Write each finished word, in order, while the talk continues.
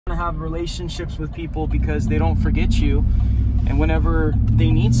have relationships with people because they don't forget you. And whenever they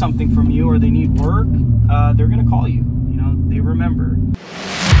need something from you or they need work, they're going to call you. You know, they remember.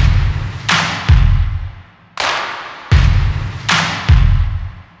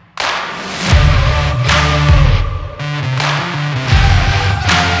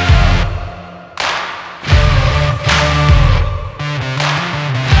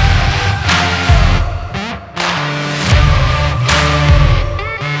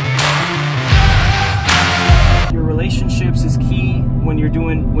 Relationships is key when you're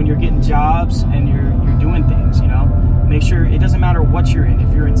getting jobs and you're doing things, you know. Make sure it doesn't matter what you're in.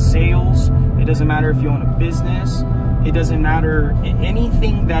 If you're in sales, it doesn't matter if you own a business, it doesn't matter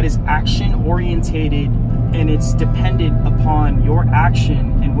anything that is action orientated and it's dependent upon your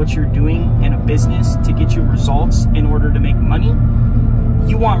action and what you're doing in a business to get you results in order to make money.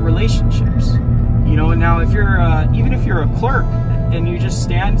 You want relationships, you know. Now if you're even if you're a clerk and you just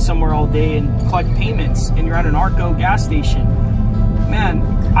stand somewhere all day and collect payments and you're at an Arco gas station, man,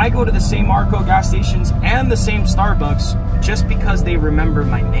 I go to the same Arco gas stations and the same Starbucks just because they remember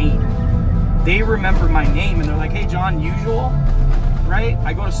my name. They remember my name and they're like, hey John, usual, right?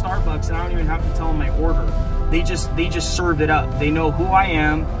 I go to Starbucks and I don't even have to tell them my order. They just serve it up. They know who I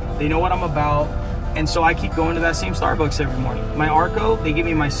am, they know what I'm about, and so I keep going to that same Starbucks every morning. My Arco, they give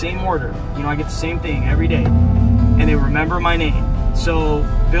me my same order. You know, I get the same thing every day and they remember my name. So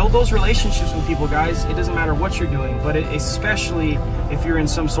build those relationships with people, guys. It doesn't matter what you're doing, but especially if you're in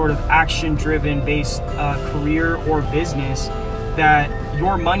some sort of action-driven based career or business, that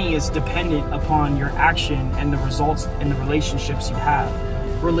your money is dependent upon your action and the results and the relationships you have.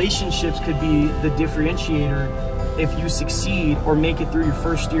 Relationships could be the differentiator if you succeed or make it through your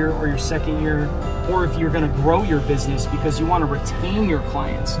first year or your second year, or if you're going to grow your business because you want to retain your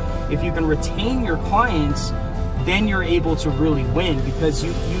clients. If you can retain your clients, then you're able to really win, because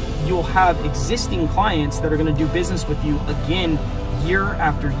you'll have existing clients that are going to do business with you again year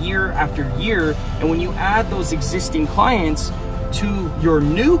after year after year. And when you add those existing clients to your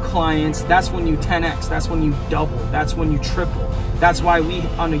new clients, that's when you 10x, that's when you double, that's when you triple. That's why we,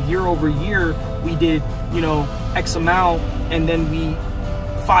 on a year over year, we did, you know, X amount, and then we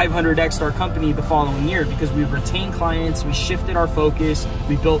 500x'd our company the following year, because we retained clients, we shifted our focus,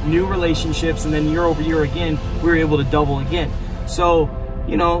 we built new relationships, and then year over year again, we were able to double again. So,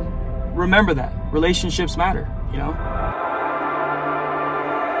 you know, remember that relationships matter, you know.